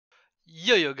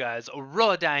Yo guys,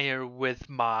 Rollout Dino here with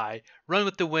my Run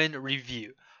with the Wind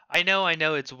review. I know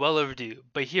it's well overdue,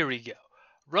 but here we go.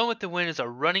 Run with the Wind is a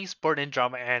running sport and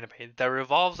drama anime that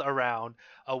revolves around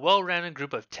a well-rounded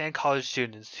group of 10 college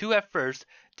students who at first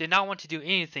did not want to do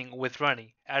anything with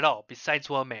running at all besides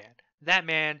one man. That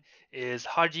man is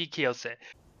Haji Kiyose,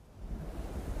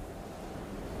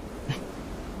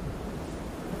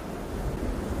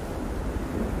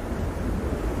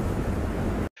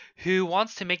 who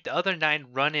wants to make the other 9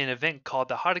 run an event called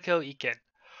the Harako Iken.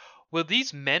 Will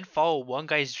these men follow one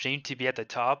guy's dream to be at the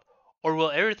top, or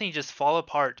will everything just fall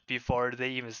apart before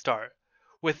they even start?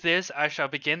 With this, I shall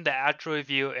begin the actual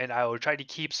review and I will try to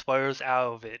keep spoilers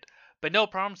out of it, but no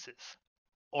promises.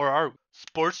 Or are we?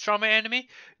 Sports drama anime?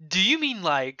 Do you mean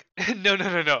like... No.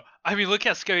 I mean, look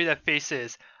how scary that face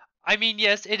is. I mean,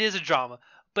 yes, it is a drama,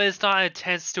 but it's not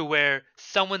intense to where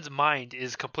someone's mind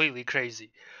is completely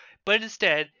crazy. But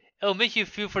instead, it'll make you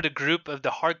feel for the group of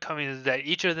the shortcomings that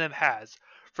each of them has,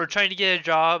 for trying to get a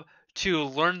job to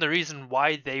learn the reason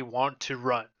why they want to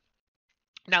run.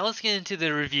 Now let's get into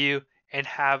the review and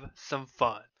have some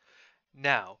fun.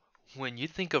 Now, when you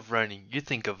think of running, you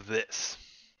think of this.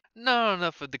 Not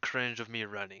enough of the cringe of me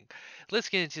running. Let's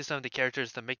get into some of the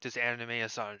characters that make this anime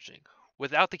astonishing.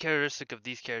 Without the characteristic of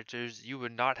these characters, you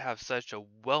would not have such a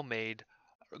well-made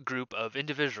group of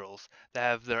individuals that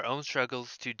have their own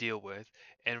struggles to deal with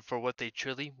and for what they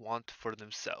truly want for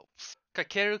themselves.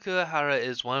 Kakeru Kuwahara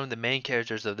is one of the main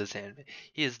characters of this anime.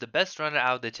 He is the best runner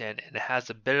out of the 10 and has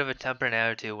a bit of a temper and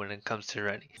attitude when it comes to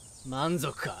running. 満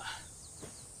足か。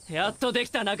やっとでき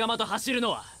た仲間と走る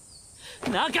のは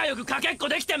仲良くかけっこ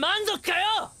できて満足か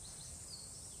よ。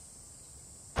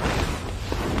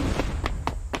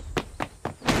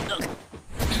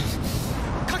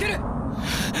かける。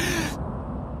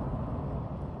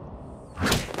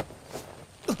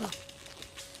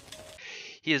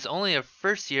He is only a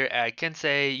first year at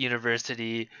Kensei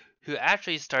University who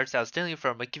actually starts out stealing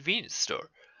from a convenience store.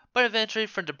 But eventually,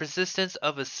 from the persistence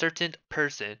of a certain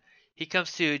person, he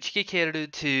comes to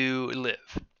Chikikeru to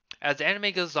live. As the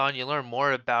anime goes on, you learn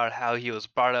more about how he was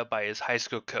brought up by his high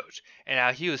school coach, and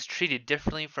how he was treated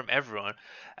differently from everyone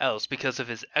else because of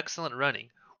his excellent running,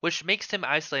 which makes him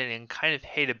isolated and kind of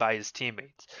hated by his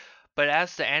teammates. But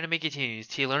as the anime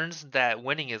continues, he learns that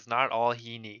winning is not all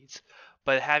he needs,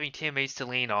 but having teammates to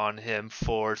lean on him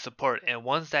for support and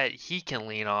ones that he can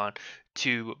lean on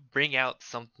to bring out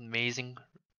some amazing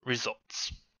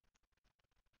results.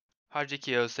 Haji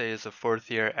Kiyose is a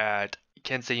 4th year at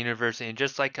Kensei University and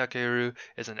just like Kakeru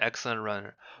is an excellent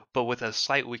runner, but with a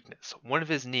slight weakness. One of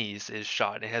his knees is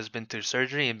shot and has been through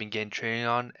surgery and began training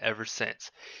on ever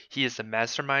since. He is the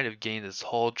mastermind of getting this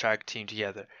whole track team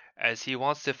together, as he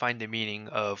wants to find the meaning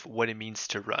of what it means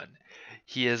to run.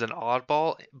 He is an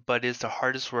oddball, but is the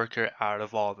hardest worker out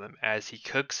of all of them, as he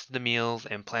cooks the meals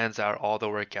and plans out all the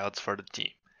workouts for the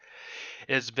team.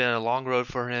 It has been a long road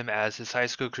for him as his high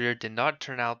school career did not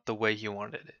turn out the way he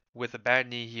wanted it. With a bad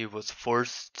knee, he was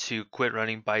forced to quit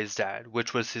running by his dad,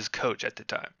 which was his coach at the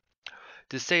time.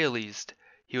 To say the least,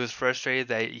 he was frustrated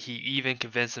that he even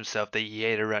convinced himself that he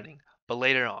hated running, but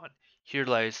later on, he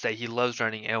realized that he loves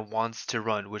running and wants to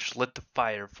run, which lit the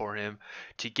fire for him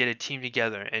to get a team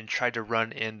together and try to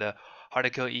run in the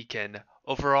Harako Iken.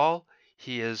 Overall,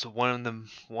 he is one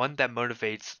that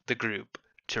motivates the group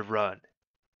to run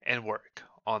and work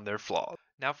on their flaws.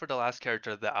 Now for the last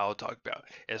character that I'll talk about.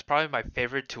 It's probably my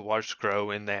favorite to watch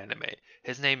grow in the anime.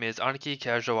 His name is Aniki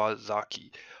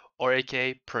Kajawazaki, or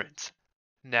aka Prince.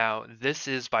 Now, this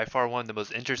is by far one of the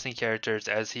most interesting characters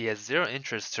as he has zero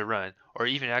interest to run or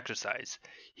even exercise.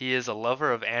 He is a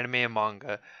lover of anime and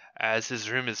manga as his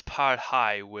room is piled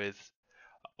high with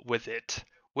it,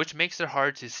 which makes it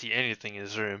hard to see anything in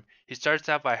his room. He starts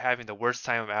out by having the worst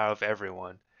time out of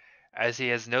everyone, as he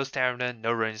has no stamina,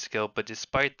 no running skill, but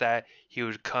despite that, he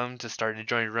would come to start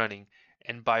enjoying running,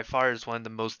 and by far is one of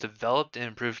the most developed and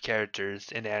improved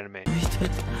characters in anime.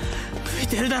 浮い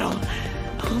てるだろ。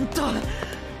本当う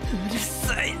る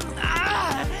さい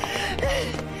な。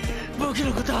僕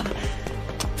のこと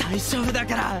大丈夫だ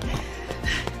から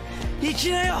生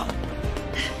きなよ。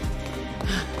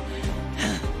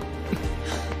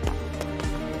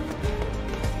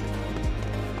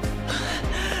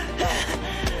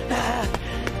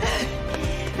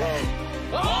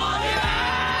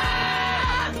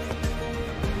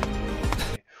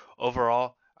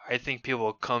Overall, I think people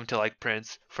will come to like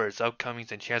Prince for his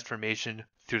upcomings and transformation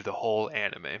through the whole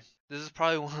anime. This is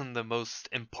probably one of the most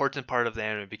important part of the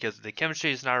anime because if the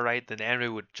chemistry is not right, then the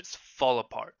anime would just fall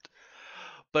apart.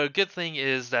 But a good thing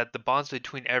is that the bonds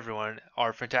between everyone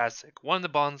are fantastic. One of the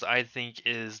bonds I think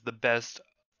is the best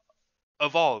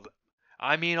of all of them.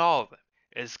 I mean all of them.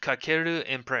 is Kakeru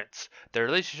and Prince. Their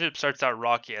relationship starts out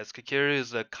rocky as Kakeru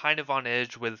is kind of on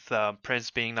edge with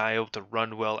Prince being not able to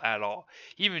run well at all.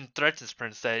 He even threatens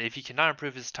Prince that if he cannot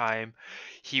improve his time,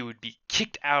 he would be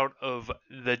kicked out of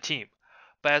the team.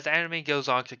 But as the anime goes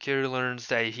on, Kakeru learns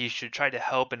that he should try to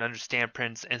help and understand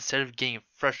Prince instead of getting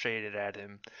frustrated at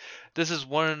him. This is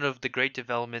one of the great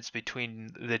developments between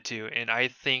the two, and I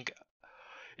think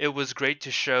it was great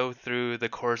to show through the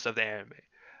course of the anime.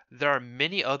 There are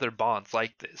many other bonds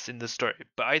like this in the story,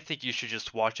 but I think you should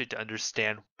just watch it to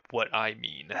understand what I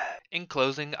mean. In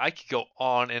closing, I could go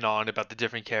on and on about the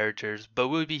different characters, but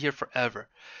we would be here forever.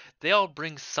 They all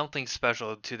bring something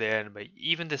special to the anime.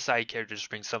 Even the side characters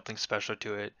bring something special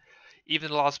to it. Even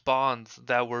the lost bonds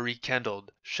that were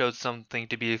rekindled showed something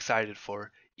to be excited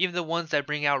for. Even the ones that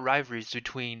bring out rivalries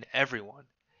between everyone,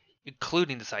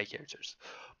 including the side characters.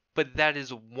 But that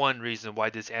is one reason why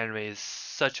this anime is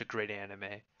such a great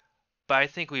anime. But I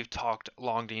think we've talked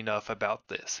long enough about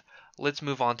this. Let's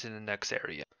move on to the next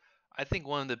area. I think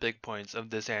one of the big points of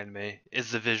this anime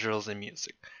is the visuals and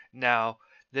music. Now,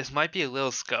 this might be a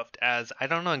little scuffed as I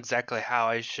don't know exactly how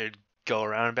I should go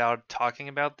around about talking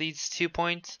about these 2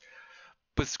 points,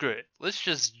 but screw it. Let's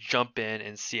just jump in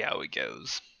and see how it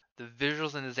goes. The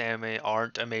visuals in this anime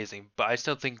aren't amazing, but I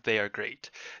still think they are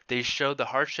great. They show the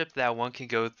hardship that one can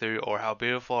go through or how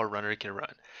beautiful a runner can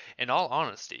run. In all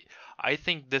honesty, I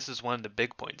think this is one of the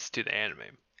big points to the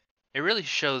anime. It really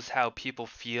shows how people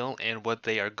feel and what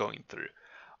they are going through.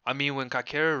 I mean, when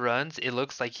Kakeru runs, it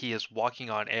looks like he is walking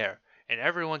on air, and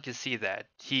everyone can see that.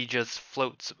 He just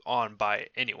floats on by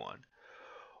anyone.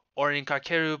 Or in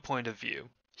Kakeru's point of view,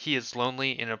 he is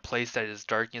lonely in a place that is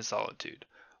dark in solitude.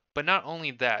 But not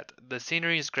only that, the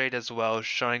scenery is great as well,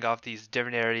 showing off these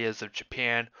different areas of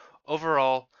Japan.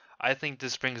 Overall, I think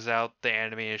this brings out the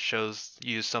anime and shows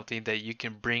you something that you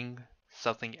can bring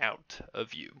something out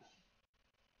of you.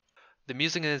 The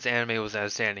music in this anime was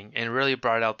outstanding and really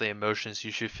brought out the emotions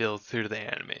you should feel through the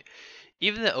anime.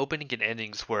 Even the opening and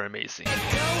endings were amazing.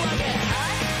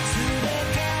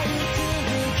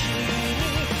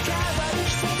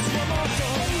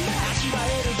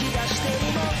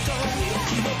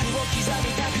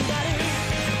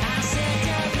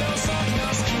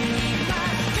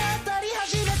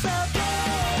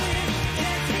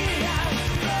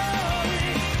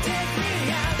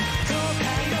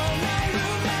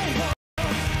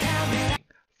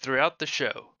 Throughout the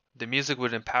show, the music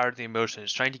would empower the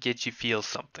emotions, trying to get you feel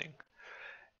something.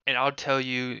 And I'll tell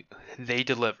you, they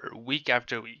deliver week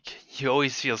after week. You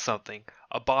always feel something,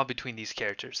 a bond between these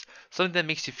characters, something that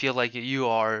makes you feel like you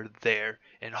are there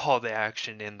in all the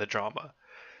action and the drama.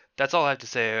 That's all I have to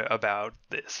say about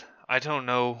this. I don't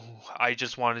know, I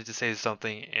just wanted to say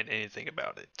something and anything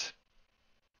about it.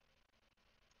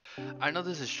 I know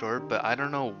this is short, but I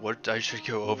don't know what I should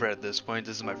go over at this point.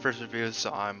 This is my first review, so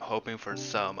I'm hoping for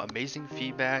some amazing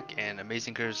feedback and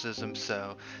amazing criticism,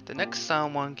 so the next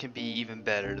one can be even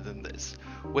better than this.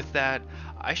 With that,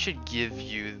 I should give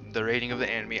you the rating of the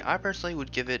anime. I personally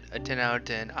would give it a 10 out of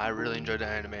 10. I really enjoyed the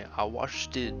anime. I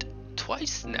watched it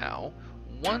twice now.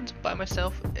 Once by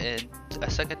myself and a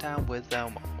second time with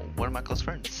one of my close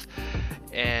friends.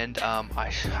 And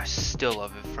I still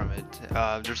love it from it.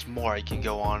 There's more I can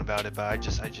go on about it, but I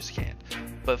just can't.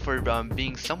 But for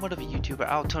being somewhat of a YouTuber,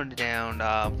 I'll tone it down.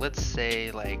 Let's say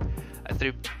like a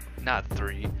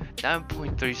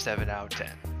 9.37 out of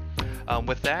 10.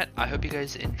 With that, I hope you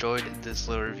guys enjoyed this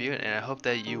little review, and I hope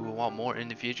that you will want more in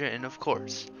the future. And of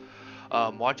course,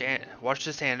 watch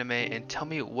this anime and tell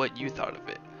me what you thought of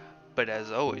it. But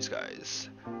as always, guys,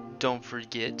 don't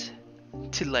forget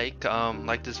to like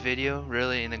this video,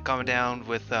 really, and then comment down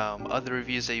with other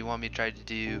reviews that you want me to try to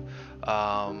do,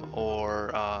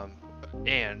 or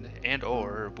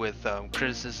with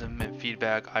criticism and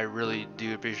feedback. I really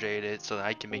do appreciate it, so that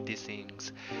I can make these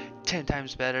things 10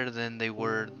 times better than they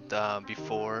were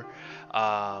before.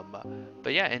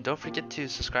 But yeah, and don't forget to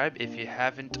subscribe if you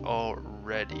haven't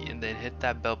already, and then hit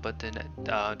that bell button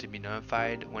to be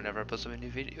notified whenever I post a new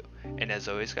video. And as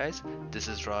always, guys, this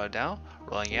is Rollout Dino,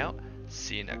 rolling out.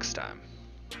 See you next time.